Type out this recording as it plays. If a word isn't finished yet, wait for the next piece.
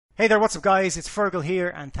Hey there, what's up guys? It's Fergie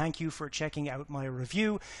here and thank you for checking out my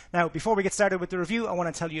review. Now, before we get started with the review, I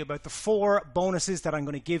want to tell you about the 4 bonuses that I'm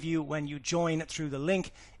going to give you when you join through the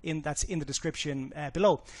link that's in the description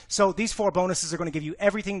below. So these 4 bonuses are going to give you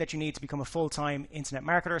everything that you need to become a full-time internet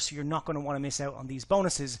marketer, so you're not going to want to miss out on these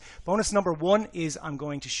bonuses. Bonus number 1 is I'm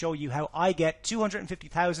going to show you how I get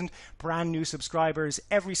 250,000 brand new subscribers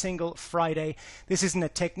every single Friday. This isn't a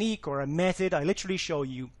technique or a method. I literally show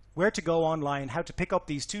you where to go online, how to pick up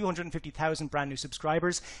these 250,000 brand new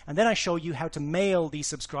subscribers, and then I show you how to mail these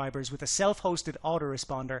subscribers with a self-hosted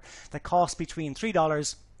autoresponder that costs between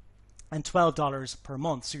 $3 and $12 per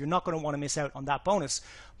month. So you're not going to want to miss out on that bonus.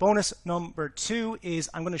 Bonus number 2 is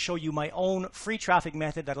I'm going to show you my own free traffic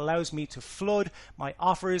method that allows me to flood my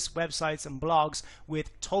offers, websites, and blogs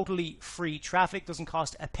with totally free traffic. Doesn't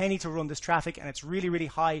cost a penny to run this traffic, and it's really, really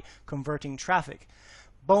high converting traffic.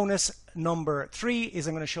 Bonus number 3 is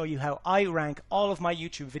I'm going to show you how I rank all of my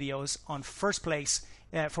YouTube videos on first place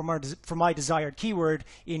for my desired keyword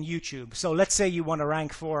in YouTube. So let's say you want to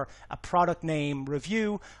rank for a product name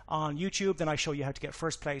review on YouTube, then I show you how to get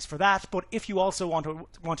first place for that. But if you also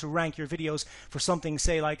want to rank your videos for something,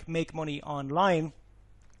 say like make money online,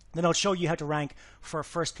 then I'll show you how to rank for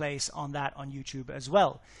first place on that on YouTube as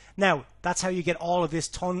well. Now, that's how you get all of this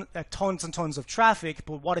tons and tons of traffic,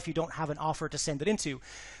 but what if you don't have an offer to send it into?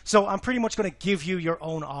 So I'm pretty much going to give you your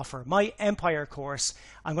own offer. My Empire course,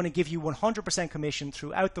 I'm going to give you 100% commission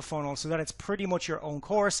throughout the funnel so that it's pretty much your own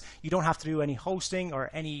course. You don't have to do any hosting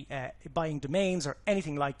or any buying domains or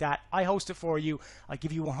anything like that. I host it for you. I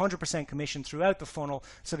give you 100% commission throughout the funnel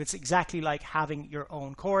so that it's exactly like having your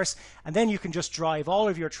own course. And then you can just drive all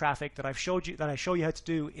of your traffic that I show you how to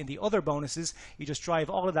do in the other bonuses. You just drive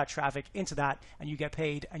all of that traffic into that and you get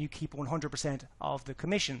paid and you keep 100% of the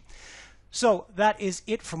commission. So that is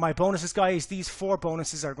it for my bonuses, guys. These 4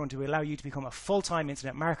 bonuses are going to allow you to become a full-time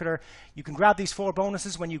internet marketer. You can grab these 4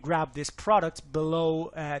 bonuses when you grab this product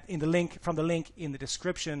below from the link in the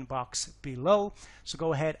description box below. So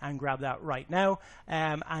go ahead and grab that right now.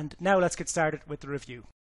 And now let's get started with the review.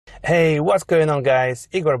 Hey, what's going on guys?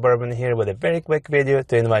 Igor Bourbon here with a very quick video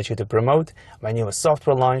to invite you to promote my new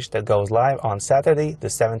software launch that goes live on Saturday, the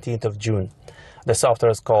 17th of June. The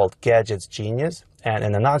software is called GadgetsGenius, and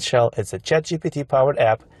in a nutshell, it's a ChatGPT-powered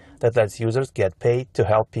app that lets users get paid to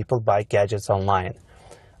help people buy gadgets online.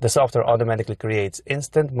 The software automatically creates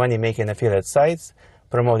instant money-making affiliate sites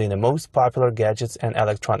promoting the most popular gadgets and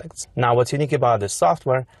electronics. Now, what's unique about this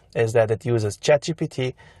software is that it uses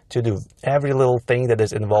ChatGPT to do every little thing that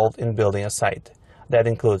is involved in building a site. That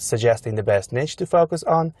includes suggesting the best niche to focus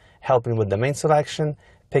on, helping with domain selection,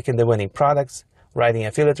 picking the winning products, writing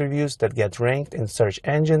affiliate reviews that get ranked in search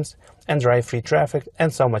engines and drive free traffic,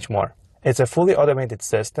 and so much more. It's a fully automated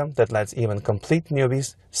system that lets even complete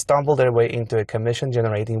newbies stumble their way into a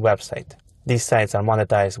commission-generating website. These sites are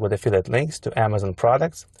monetized with affiliate links to Amazon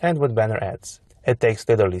products and with banner ads. It takes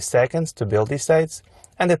literally seconds to build these sites,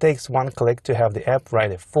 and it takes 1 click to have the app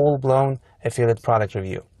write a full-blown affiliate product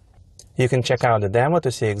review. You can check out the demo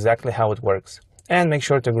to see exactly how it works, and make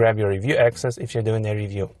sure to grab your review access if you're doing a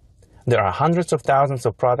review. There are hundreds of thousands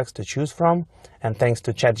of products to choose from, and thanks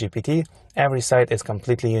to ChatGPT, every site is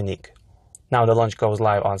completely unique. Now the launch goes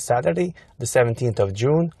live on Saturday, the 17th of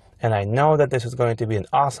June, and I know that this is going to be an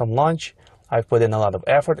awesome launch. I've put in a lot of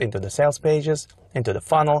effort into the sales pages, into the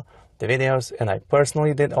funnel, the videos, and I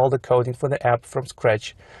personally did all the coding for the app from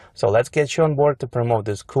scratch. So let's get you on board to promote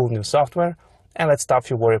this cool new software, and let's stuff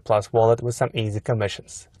your Warrior Plus wallet with some easy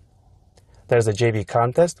commissions. There's a JV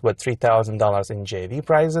contest with $3,000 in JV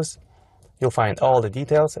prizes. You'll find all the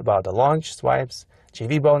details about the launch, swipes,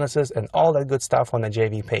 JV bonuses, and all that good stuff on the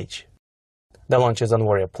JV page. The launch is on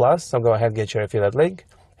Warrior Plus, so go ahead, get your affiliate link,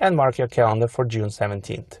 and mark your calendar for June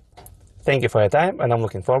 17th. Thank you for your time, and I'm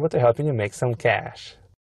looking forward to helping you make some cash.